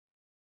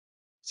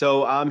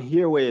So I'm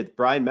here with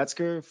Brian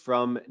Metzger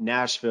from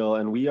Nashville,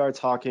 and we are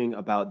talking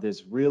about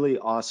this really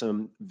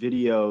awesome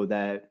video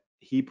that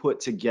he put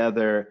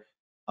together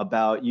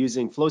about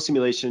using flow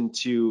simulation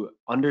to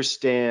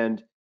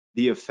understand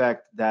the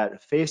effect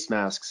that face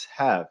masks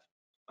have.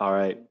 All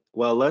right.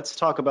 Well, let's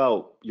talk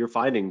about your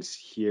findings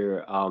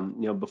here.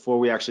 Before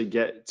we actually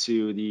get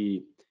to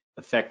the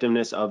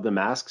effectiveness of the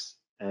masks,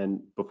 and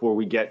before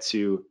we get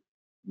to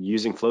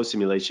using flow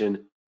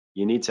simulation,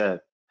 you need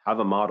to have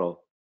a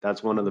model.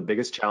 That's one of the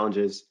biggest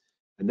challenges.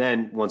 And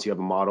then once you have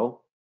a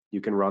model, you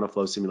can run a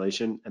flow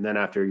simulation. And then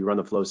after you run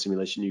the flow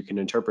simulation, you can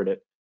interpret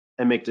it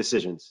and make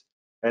decisions.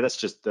 Right? That's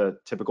just the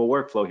typical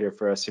workflow here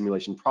for a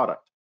simulation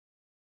product.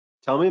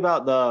 Tell me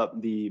about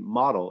the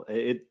model.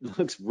 It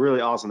looks really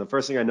awesome. The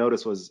first thing I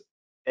noticed was,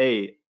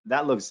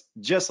 that looks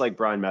just like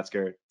Brian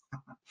Metzger.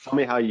 Tell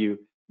me how you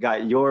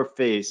got your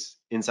face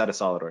inside of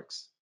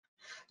SolidWorks.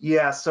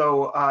 Yeah,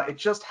 so it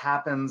just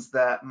happens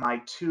that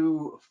my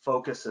two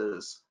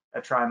focuses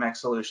at Trimex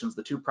Solutions,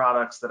 the two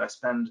products that I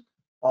spend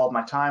all of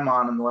my time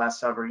on in the last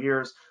several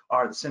years,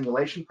 are the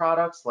simulation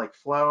products like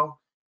Flow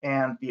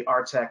and the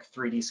Artec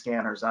 3D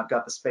scanners. I've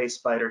got the Space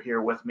Spider here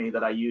with me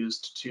that I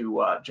used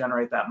to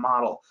generate that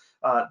model.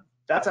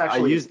 That's I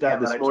actually a used that scan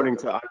that this I morning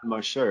took. to iron my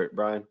shirt,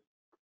 Brian.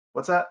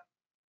 What's that?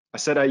 I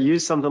said I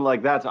used something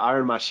like that to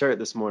iron my shirt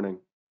this morning.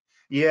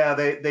 Yeah,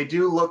 they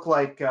do look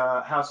like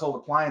household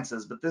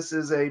appliances, but this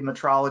is a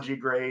metrology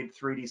grade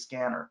 3D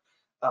scanner.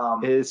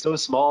 Um, It's so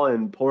small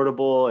and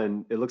portable,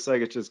 and it looks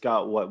like it's just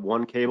got what,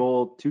 one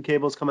cable, two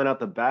cables coming out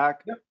the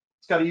back. Yep.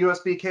 It's got a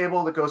USB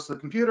cable that goes to the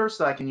computer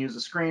so I can use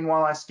the screen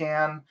while I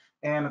scan,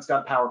 and it's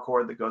got a power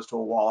cord that goes to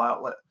a wall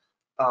outlet.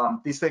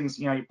 These things,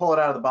 you pull it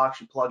out of the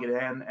box, you plug it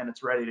in, and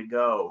it's ready to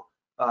go.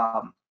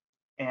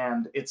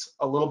 And it's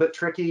a little bit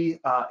tricky.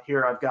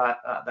 Here I've got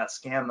that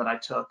scan that I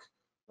took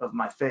of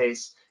my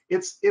face.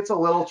 It's a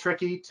little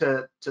tricky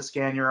to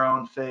scan your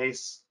own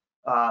face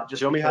just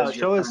Show me how. because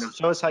you're Show kind us. of,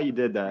 Show us how you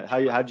did that.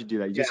 How'd you do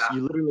that? yeah.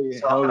 You literally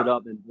So I'm held gonna it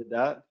up and did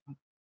that.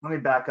 let me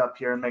back up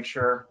here and make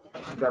sure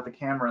I've got the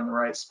camera in the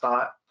right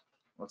spot.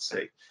 Let's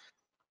see.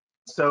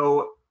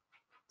 So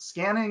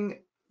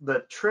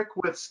the trick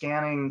with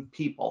scanning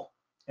people,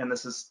 and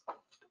this is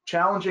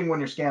challenging when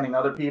you're scanning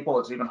other people,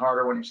 it's even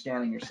harder when you're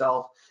scanning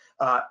yourself.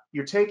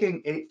 You're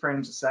taking 8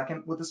 frames a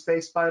second with the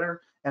Space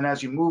Spider, and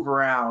as you move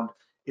around,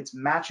 it's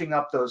matching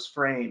up those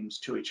frames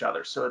to each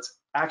other. So it's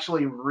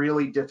actually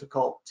really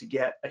difficult to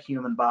get a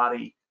human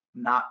body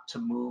not to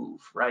move,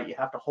 right? You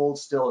have to hold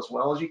still as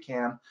well as you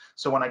can.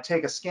 So when I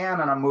take a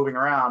scan and I'm moving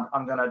around,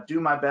 I'm gonna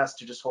do my best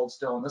to just hold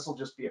still, and this will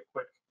just be a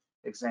quick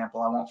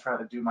example. I won't try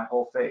to do my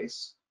whole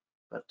face,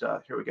 but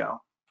here we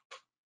go.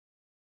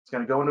 It's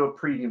gonna go into a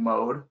preview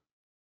mode.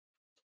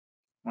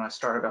 When I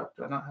start it up,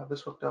 do I not have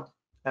this hooked up?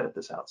 Edit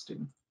this out,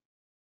 student.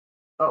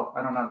 Oh,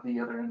 I don't have the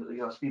other end of the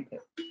USB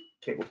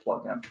cable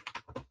plugged in.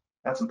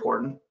 That's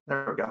important.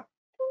 There we go.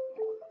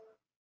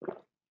 All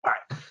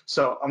right,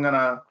 so I'm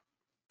gonna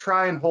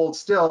try and hold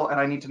still, and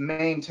I need to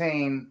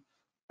maintain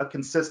a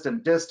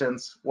consistent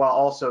distance while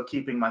also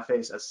keeping my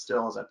face as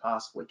still as I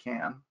possibly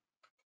can.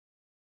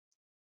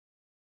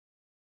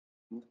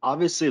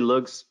 Obviously,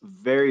 looks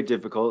very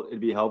difficult.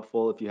 It'd be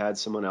helpful if you had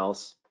someone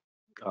else.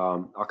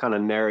 I'll kind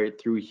of narrate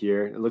through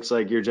here. It looks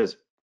like you're just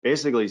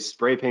basically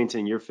spray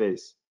painting your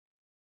face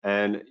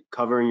and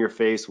covering your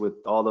face with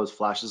all those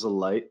flashes of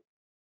light.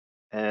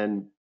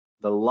 And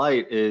the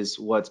light is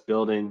what's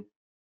building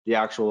the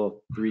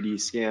actual 3D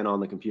scan on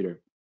the computer.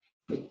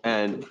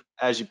 And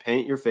as you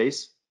paint your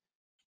face,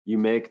 you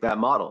make that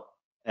model.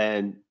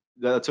 And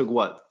that took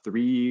what,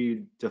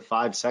 3 to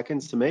 5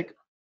 seconds to make?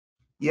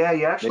 Yeah,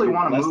 you actually Maybe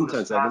want to less than move as 10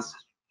 fast seconds. as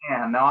you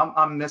can. Now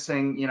I'm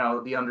missing,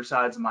 the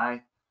undersides of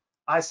my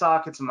eye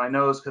sockets and my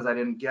nose because I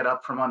didn't get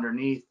up from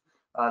underneath.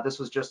 This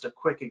was just a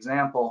quick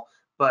example,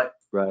 but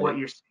Right. what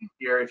you're seeing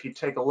here, if you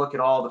take a look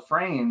at all the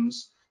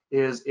frames,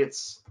 is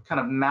it's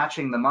kind of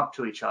matching them up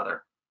to each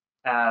other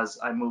as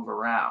I move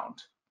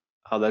around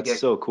Oh, to that's get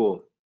so cool.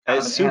 kind And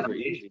of it's an super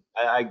animation. easy.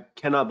 I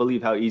cannot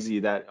believe how easy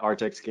that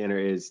Artec scanner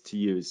is to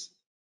use.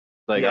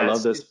 Like, I Yeah, love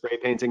it's, the it's spray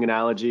painting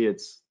analogy.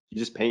 It's you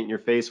just paint your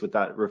face with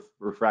that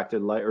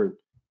refracted light or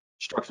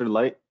structured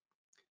light.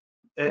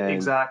 And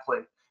exactly.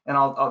 And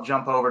I'll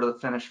jump over to the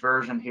finished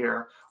version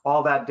here.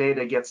 All that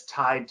data gets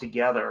tied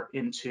together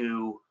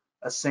into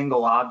a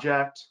single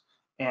object,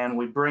 and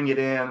we bring it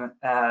in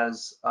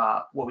as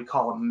what we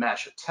call a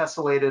mesh, a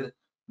tessellated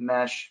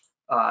mesh.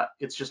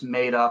 It's just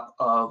made up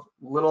of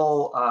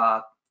little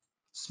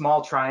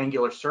small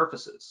triangular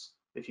surfaces.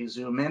 If you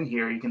zoom in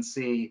here, you can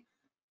see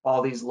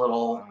all these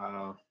little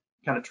wow.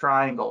 kind of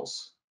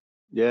triangles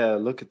Yeah,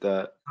 look at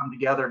that. come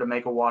together to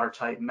make a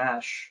watertight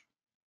mesh.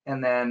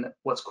 And then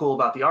what's cool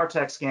about the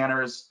Artec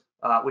scanners,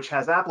 which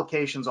has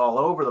applications all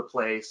over the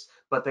place,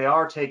 but they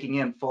are taking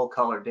in full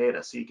color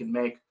data, so you can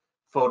make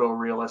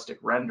photorealistic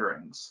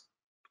renderings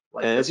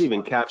like And it's this even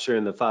one.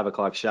 capturing the 5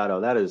 o'clock shadow.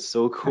 That is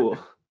so cool.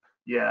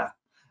 Yeah.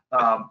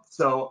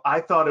 So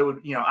I thought it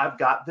would, I've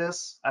got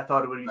this. I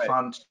thought it would be Right.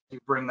 fun to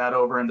bring that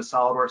over into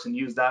SolidWorks and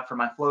use that for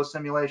my flow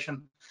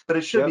simulation. But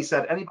it should be Yep.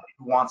 said, anybody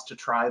who wants to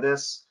try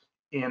this,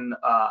 in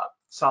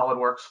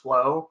SolidWorks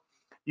Flow,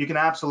 you can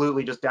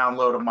absolutely just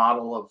download a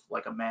model of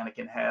like a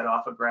mannequin head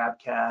off of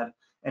GrabCAD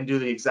and do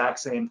the exact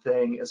same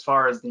thing. As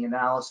far as the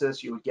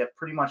analysis, you would get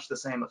pretty much the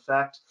same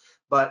effect,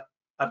 but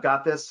I've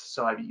got this,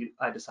 so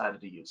I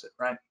decided to use it,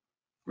 right?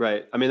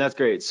 Right. I mean, that's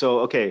great.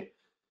 So, okay,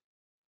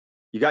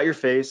 you got your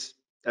face.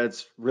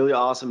 That's really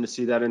awesome to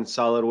see that in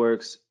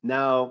SolidWorks.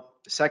 Now,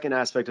 the second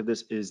aspect of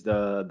this is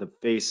the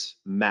face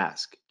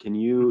mask. Can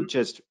you Mhm.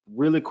 just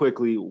really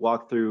quickly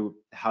walk through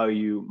how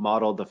you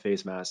modeled the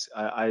face mask?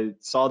 I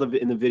saw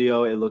in the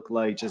video, it looked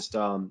like just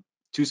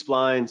two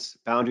splines,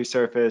 boundary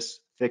surface,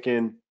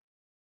 thicken,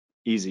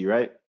 easy,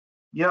 right?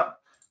 Yep.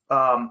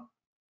 Um,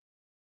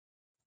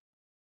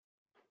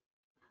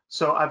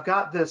 So I've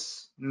got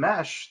this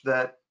mesh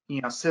that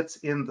sits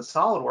in the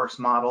SolidWorks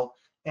model,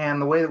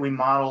 and the way that we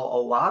model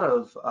a lot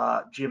of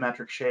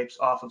geometric shapes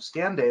off of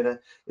scan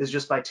data is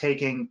just by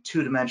taking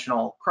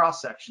two-dimensional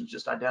cross sections,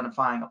 just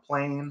identifying a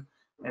plane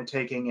and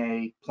taking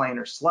a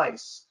planar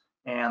slice,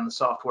 and the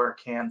software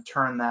can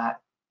turn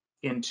that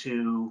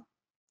into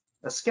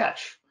a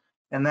sketch,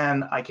 and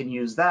then I can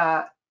use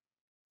that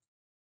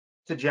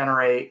to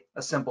generate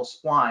a simple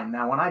spline.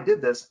 Now, when I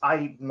did this,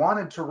 I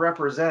wanted to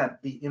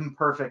represent the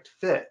imperfect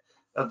fit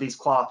of these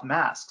cloth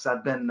masks.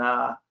 I've been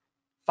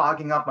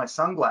fogging up my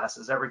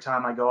sunglasses every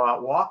time I go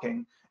out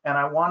walking, and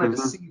I wanted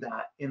to Hmm. see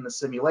that in the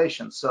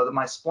simulation so that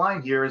my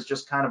spline here is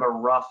just kind of a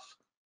rough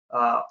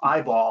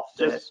eyeball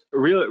fit. Just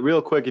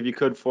real quick, if you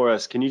could for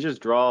us, can you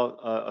just draw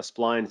a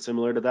spline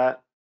similar to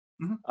that,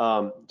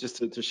 Mhm. just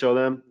to show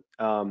them,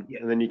 Yeah,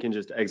 and then you can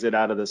just exit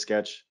out of the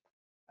sketch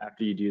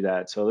after you do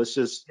that. So let's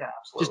yeah, just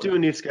absolutely. do a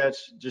new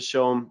sketch. Just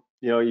show them,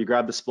 you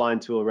grab the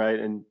spline tool, right?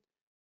 And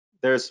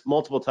there's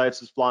multiple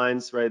types of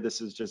splines, right?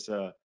 This is just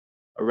a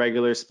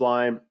regular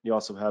spline. You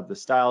also have the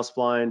style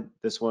spline.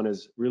 This one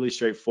is really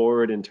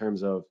straightforward in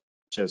terms of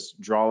just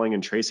drawing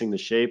and tracing the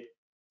shape.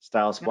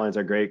 Style Yeah, splines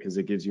are great because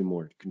it gives you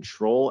more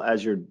control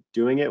as you're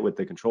doing it with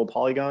the control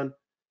polygon.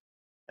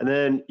 And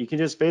then you can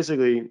just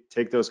basically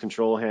take those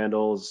control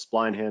handles,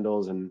 spline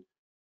handles, and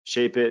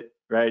shape it,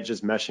 right?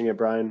 Just meshing it,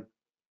 Brian.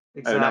 Not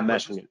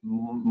exactly. meshing it,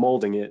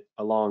 molding it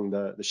along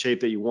the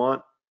shape that you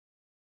want.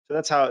 So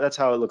that's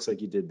how it looks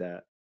like you did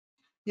that.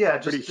 Yeah,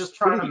 Pretty just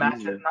trying pretty to match it.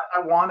 easy. And I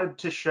wanted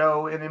to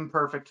show an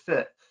imperfect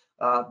fit.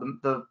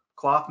 The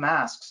cloth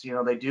masks,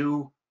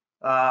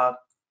 uh,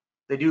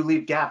 they do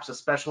leave gaps,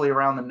 especially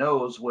around the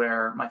nose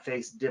where my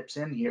face dips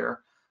in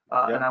here.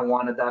 And Yep. I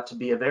wanted that to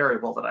be a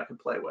variable that I could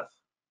play with.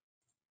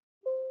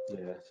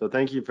 Yeah. So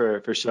thank you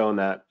for showing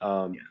that.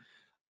 Yeah.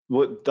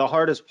 What the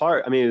hardest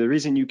part, I mean, the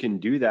reason you can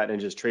do that and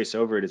just trace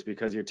over it is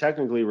because you're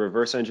technically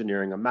reverse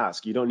engineering a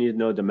mask. You don't need to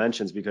know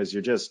dimensions because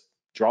you're just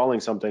drawing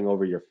something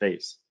over your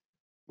face,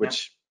 Yeah.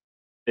 which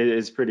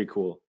is pretty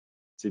cool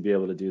to be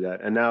able to do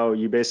that. And now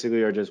you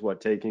basically are just what,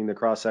 taking the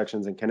cross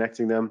sections and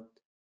connecting them with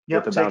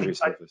Yep. the boundary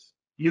surface.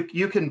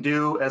 You can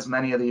do as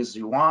many of these as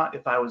you want.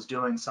 If I was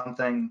doing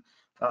something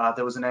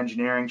that was an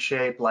engineering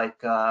shape, like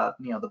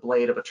the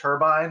blade of a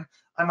turbine,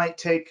 I might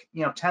take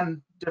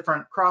 10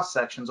 different cross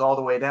sections all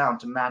the way down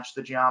to match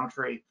the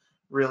geometry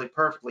really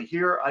perfectly.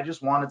 Here, I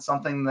just wanted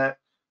something that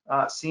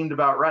seemed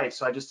about right,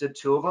 so I just did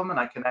two of them and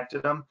I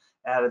connected them,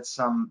 added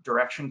some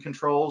direction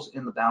controls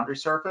in the boundary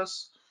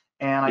surface,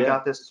 and I Yeah.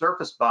 got this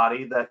surface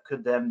body that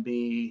could then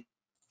be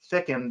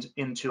thickened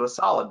into a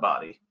solid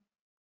body.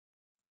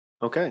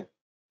 Okay.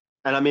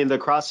 And I mean, the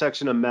cross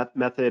section of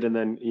method and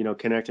then,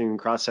 connecting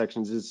cross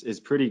sections is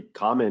pretty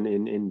common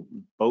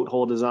in boat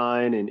hull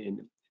design and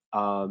in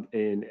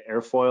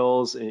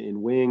airfoils,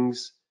 in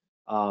wings,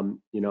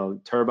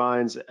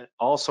 turbines,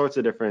 all sorts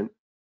of different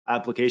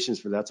applications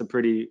for that. That's a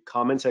pretty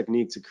common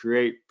technique to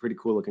create pretty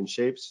cool looking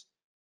shapes.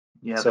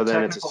 Yeah, the So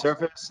then it's a technical.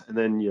 surface and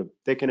then you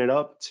thicken it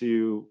up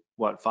to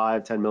what,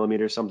 5, 10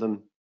 millimeters,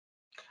 something.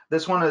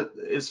 This one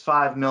is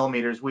 5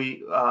 millimeters.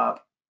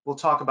 We'll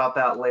talk about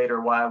that later.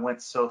 Why I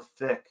went so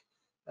thick.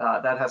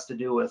 That has to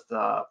do with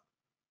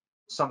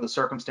some of the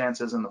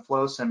circumstances in the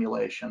flow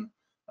simulation.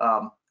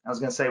 I was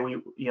going to say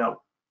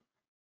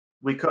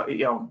we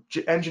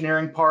could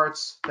engineering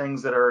parts,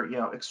 things that are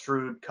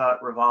extrude,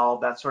 cut,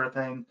 revolve, that sort of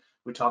thing.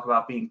 We talk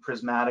about being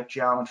prismatic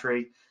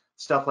geometry,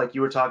 stuff like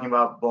you were talking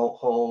about bolt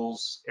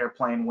holes,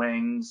 airplane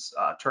wings,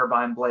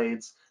 turbine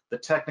blades. The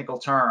technical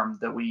term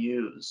that we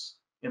use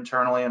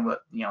internally and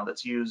what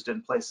that's used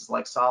in places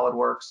like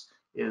SolidWorks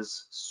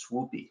is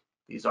swoopy.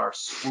 These are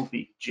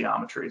swoopy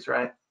geometries,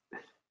 right?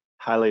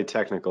 Highly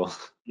technical.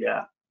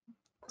 Yeah.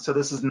 So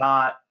this is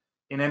not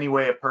in any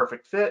way a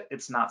perfect fit.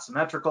 It's not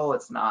symmetrical.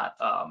 It's not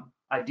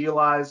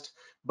idealized,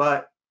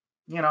 but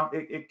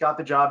it got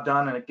the job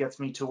done, and it gets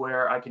me to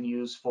where I can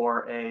use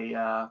for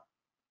a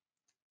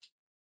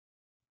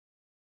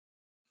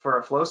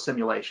flow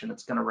simulation.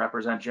 It's going to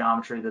represent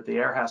geometry that the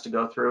air has to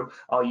go through.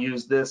 I'll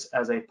use this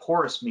as a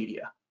porous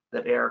media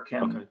that air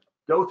can Okay.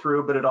 go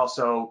through, but it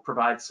also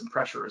provides some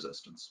pressure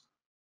resistance.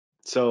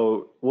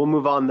 So we'll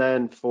move on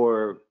then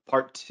for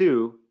part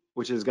two,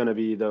 which is going to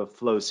be the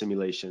flow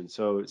simulation.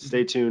 So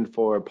stay Mhm. tuned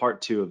for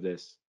part two of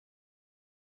this.